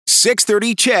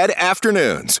6:30 CHED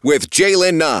Afternoons with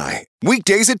Jaylen Nye.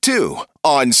 Weekdays at 2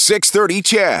 on 6:30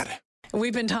 CHED.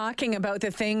 We've been talking about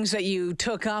the things that you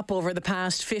took up over the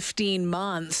past 15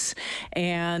 months,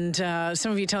 and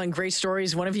some of you telling great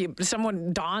stories.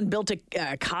 Dawn built a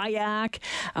kayak,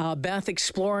 Beth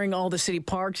exploring all the city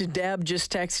parks. Deb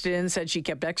just texted in, said she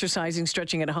kept exercising,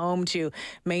 stretching at home to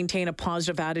maintain a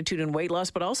positive attitude and weight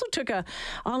loss, but also took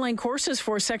online courses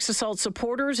for sex assault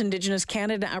supporters, Indigenous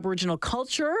Canada, Aboriginal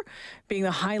culture being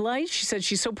the highlight. She said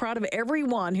she's so proud of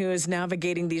everyone who is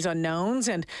navigating these unknowns,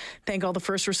 and thank all the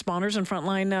first responders and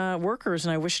frontline workers,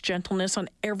 and I wish gentleness on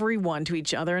everyone, to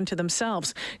each other and to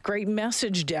themselves. Great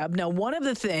message, Deb. Now, one of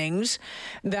the things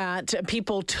that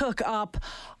people took up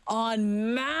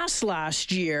en masse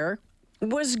last year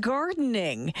was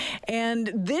gardening.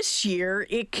 And this year,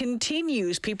 it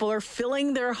continues. People are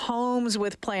filling their homes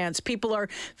with plants. People are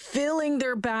filling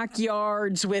their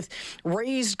backyards with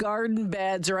raised garden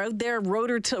beds or out there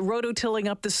rototilling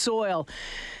up the soil.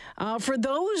 For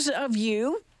those of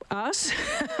you, us,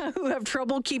 who have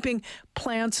trouble keeping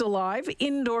plants alive,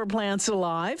 indoor plants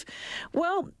alive,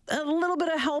 well, a little bit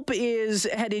of help is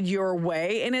headed your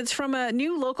way, and it's from a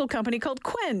new local company called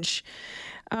Quench.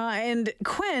 And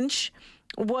Quench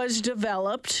was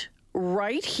developed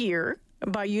right here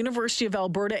by University of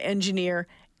Alberta engineer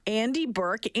Andy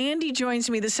Burke. Andy joins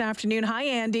me this afternoon. Hi,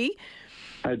 Andy.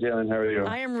 Hi, Jalen. How are you?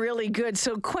 I am really good.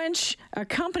 So Quench, a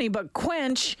company, but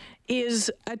Quench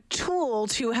is a tool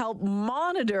to help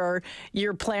monitor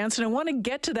your plants. And I want to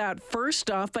get to that first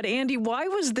off. But Andy, why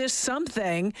was this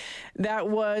something that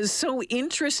was so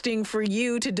interesting for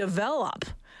you to develop?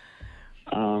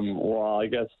 Well, I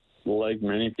guess like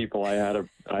many people, I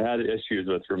had issues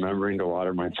with remembering to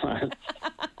water my plants.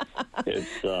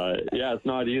 It's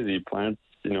not easy. Plants,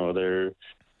 they're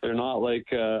not like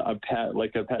a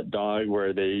pet dog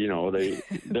where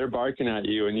they're barking at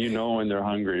you and when they're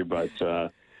hungry. But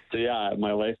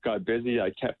my life got busy.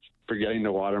 I kept forgetting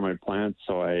to water my plants,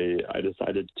 so I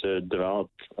decided to develop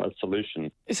a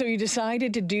solution. So you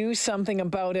decided to do something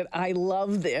about it. I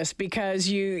love this because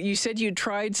you said you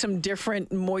tried some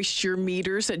different moisture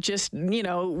meters that just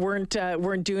weren't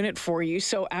doing it for you.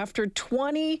 So after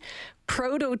 20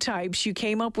 prototypes, you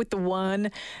came up with the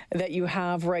one that you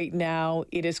have right now.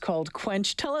 It is called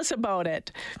Quench. Tell us about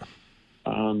it.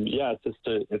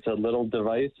 It's a little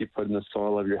device you put in the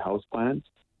soil of your houseplant,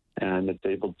 and it's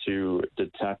able to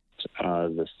detect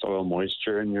the soil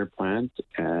moisture in your plant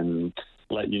and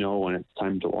let you know when it's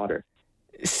time to water.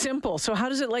 Simple. So how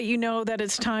does it let you know that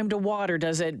it's time to water?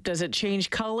 Does it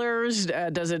change colors?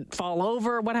 Does it fall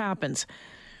over? What happens?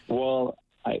 Well,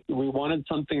 we wanted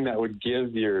something that would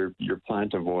give your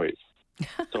plant a voice.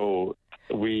 So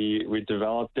we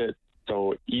developed it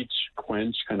so each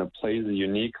Quench kind of plays a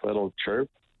unique little chirp.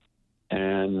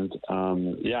 And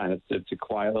it's a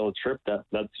quiet little chirp that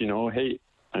lets you know, hey,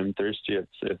 I'm thirsty.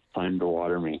 It's time to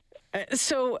water me.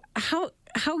 So how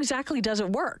exactly does it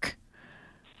work?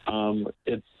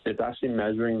 It's actually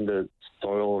measuring the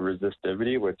soil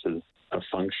resistivity, which is a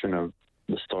function of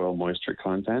the soil moisture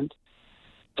content.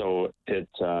 So it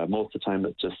most of the time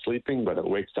it's just sleeping, but it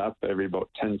wakes up every about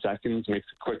 10 seconds, makes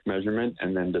a quick measurement,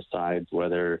 and then decides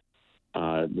whether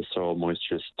the soil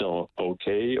moisture is still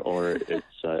okay or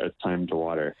it's time to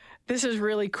water. This is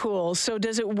really cool. So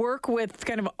does it work with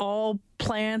kind of all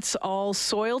plants, all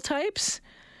soil types?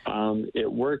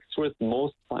 It works with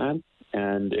most plants,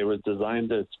 and it was designed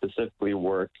to specifically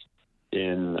work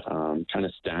in kind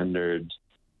of standard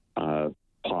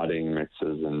potting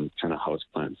mixes and kind of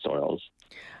houseplant soils.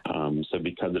 So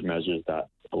because it measures that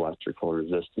electrical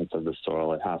resistance of the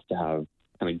soil, it has to have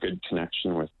kind of good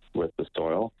connection with the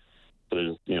soil.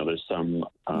 So there's some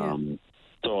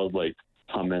soils like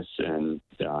humus and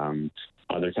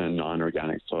other kind of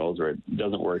non-organic soils where it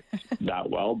doesn't work that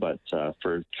well, but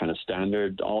for kind of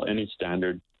any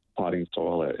standard potting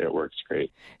soil, it works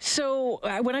great. So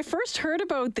when I first heard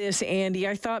about this, Andy,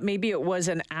 I thought maybe it was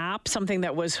an app, something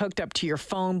that was hooked up to your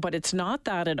phone, but it's not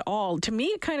that at all. To me,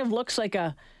 it kind of looks like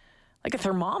a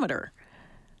thermometer.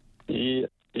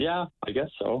 Yeah, I guess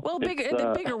so. Well,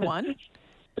 the bigger one.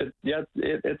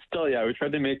 It's still, we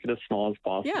tried to make it as small as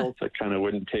possible so it kind of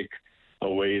wouldn't take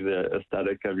away the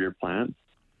aesthetic of your plant.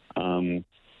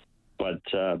 But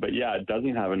it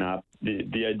doesn't have an app.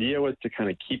 The idea was to kind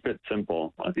of keep it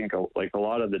simple. I think like a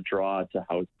lot of the draw to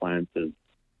houseplants is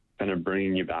kind of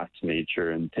bringing you back to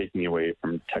nature and taking you away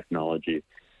from technology.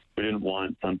 We didn't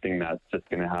want something that's just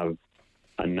going to have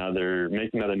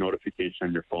make another notification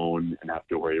on your phone and have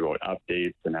to worry about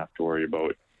updates and have to worry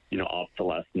about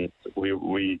obsolescence.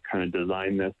 We kind of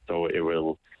designed this so it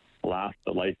will last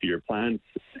the life of your plants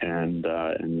and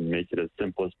make it as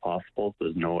simple as possible. So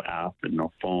there's no app and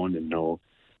no phone and no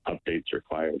updates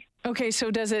required. Okay,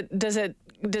 so does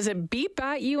it beep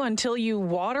at you until you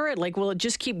water it? Like, will it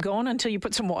just keep going until you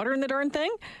put some water in the darn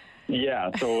thing? Yeah.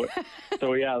 So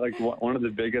yeah, like one of the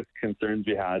biggest concerns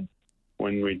we had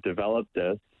when we developed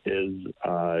this is,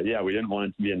 we didn't want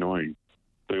it to be annoying.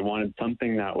 So we wanted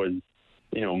something that was,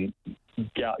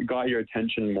 got your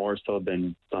attention more so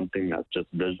than something that's just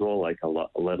visual, like a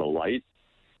little light.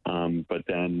 But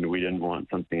then we didn't want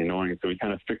something annoying. So we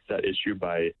kind of fixed that issue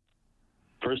by,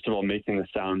 first of all, making the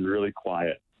sound really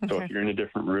quiet. Okay. So if you're in a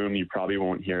different room, you probably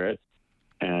won't hear it.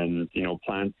 And,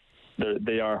 plants,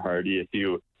 they are hardy.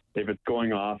 If it's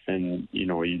going off and,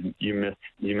 you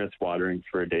miss watering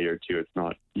for a day or two, it's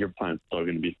not, your plant's still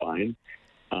going to be fine.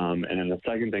 And then the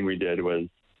second thing we did was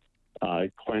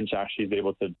Quench actually is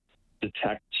able to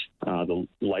detect the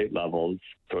light levels.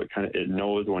 So it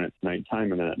knows when it's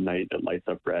nighttime, and then at night it lights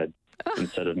up red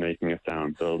instead of making a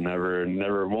sound. So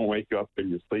it'll won't wake you up in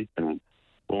your sleep, and it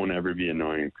won't ever be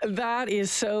annoying. That is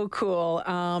so cool.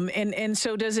 And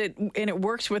so does it, and it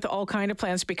works with all kind of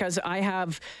plants, because I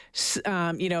have,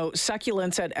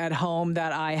 succulents at home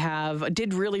that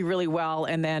did really, really well.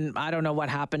 And then I don't know what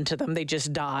happened to them. They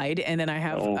just died. And then I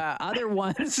have other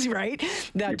ones, right?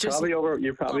 That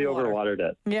you probably overwatered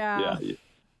it. Yeah.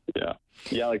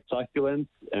 Yeah. Like succulents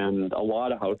and a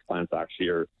lot of houseplants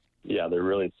actually they're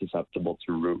really susceptible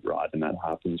to root rot. And that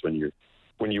happens when you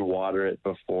water it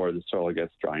before the soil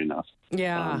gets dry enough.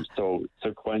 Yeah. So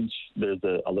Quench, there's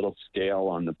a little scale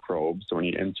on the probe. So when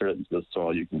you insert it into the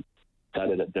soil, you can set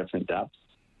it at different depths.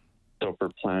 So for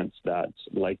plants that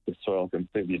like the soil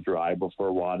completely dry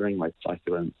before watering, like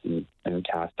succulents and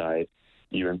cacti,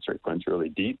 you insert Quench really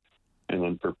deep. And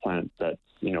then for plants that,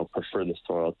 prefer the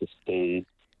soil to stay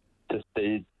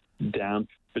damp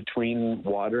between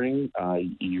watering,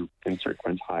 you insert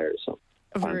Quench higher. So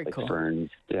very cool. Ferns,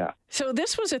 yeah. So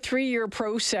this was a 3-year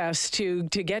process to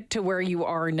get to where you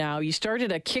are now. You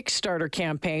started a Kickstarter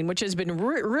campaign, which has been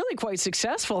really quite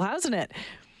successful, hasn't it?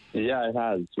 Yeah, it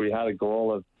has. We had a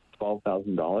goal of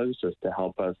 $12,000 just to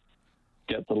help us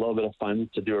get a little bit of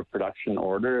funds to do a production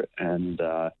order, and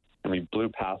we blew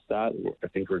past that. I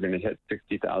think we're going to hit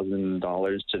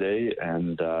 $60,000 today,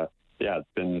 and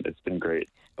it's been great.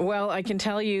 Well, I can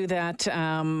tell you that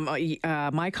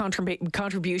my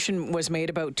contribution was made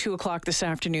about 2:00 this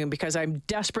afternoon, because I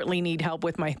desperately need help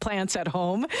with my plants at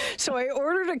home. So I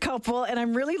ordered a couple, and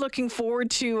I'm really looking forward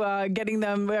to getting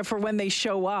them for when they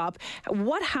show up.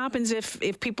 What happens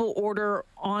if people order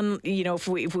on, if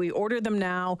we order them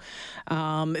now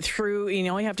through,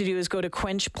 all you have to do is go to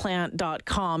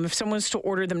quenchplant.com. If someone's to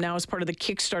order them now as part of the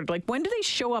Kickstarter, like, when do they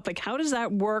show up? Like, how does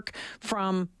that work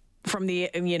from the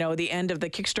the end of the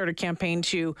Kickstarter campaign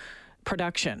to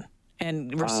production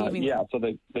and receiving? So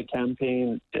the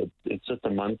campaign, it's just a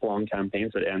month-long campaign,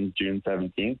 so it ends June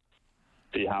 17th.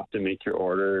 So you have to make your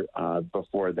order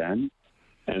before then.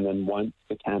 And then once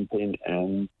the campaign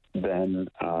ends, then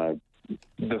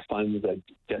the funds that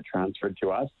get transferred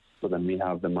to us, so then we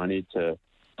have the money to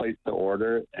place the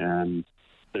order, and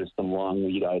there's some long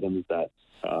lead items that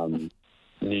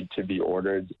need to be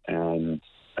ordered, and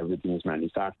everything is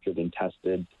manufactured and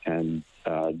tested, and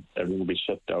everything will be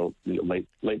shipped out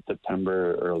late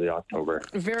September, early October.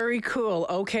 Very cool.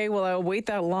 Okay, well, I'll wait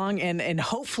that long, and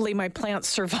hopefully my plants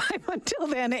survive until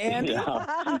then, Andy.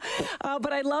 Yeah.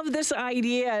 But I love this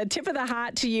idea. Tip of the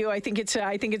hat to you. I think it's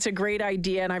a great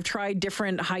idea, and I've tried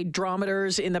different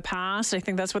hydrometers in the past. I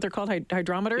think that's what they're called,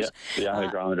 hydrometers. Yeah,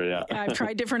 hydrometer. Yeah. I've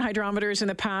tried different hydrometers in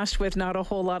the past with not a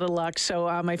whole lot of luck.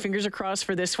 So my fingers are crossed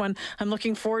for this one. I'm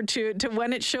looking forward to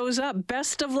when it shows up.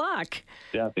 Best of luck.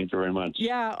 Yeah, thank you very much.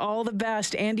 Yeah, all the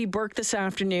best. Andy Burke this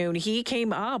afternoon. He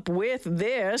came up with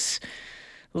this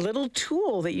little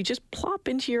tool that you just plop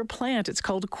into your plant. It's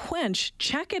called Quench.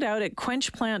 Check it out at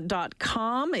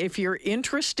quenchplant.com if you're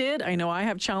interested. I know I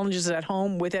have challenges at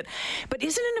home with it, but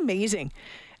isn't it amazing?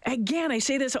 Again, I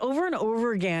say this over and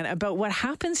over again about what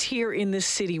happens here in this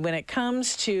city when it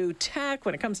comes to tech,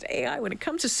 when it comes to AI, when it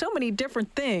comes to so many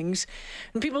different things.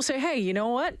 And people say, hey, you know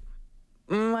what?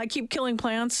 I keep killing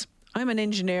plants. I'm an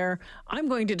engineer. I'm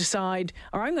going to decide,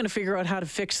 or I'm going to figure out how to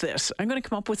fix this. I'm going to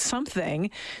come up with something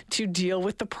to deal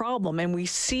with the problem. And we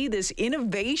see this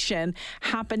innovation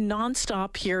happen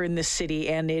nonstop here in this city.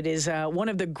 And it is one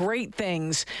of the great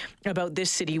things about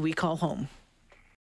this city we call home.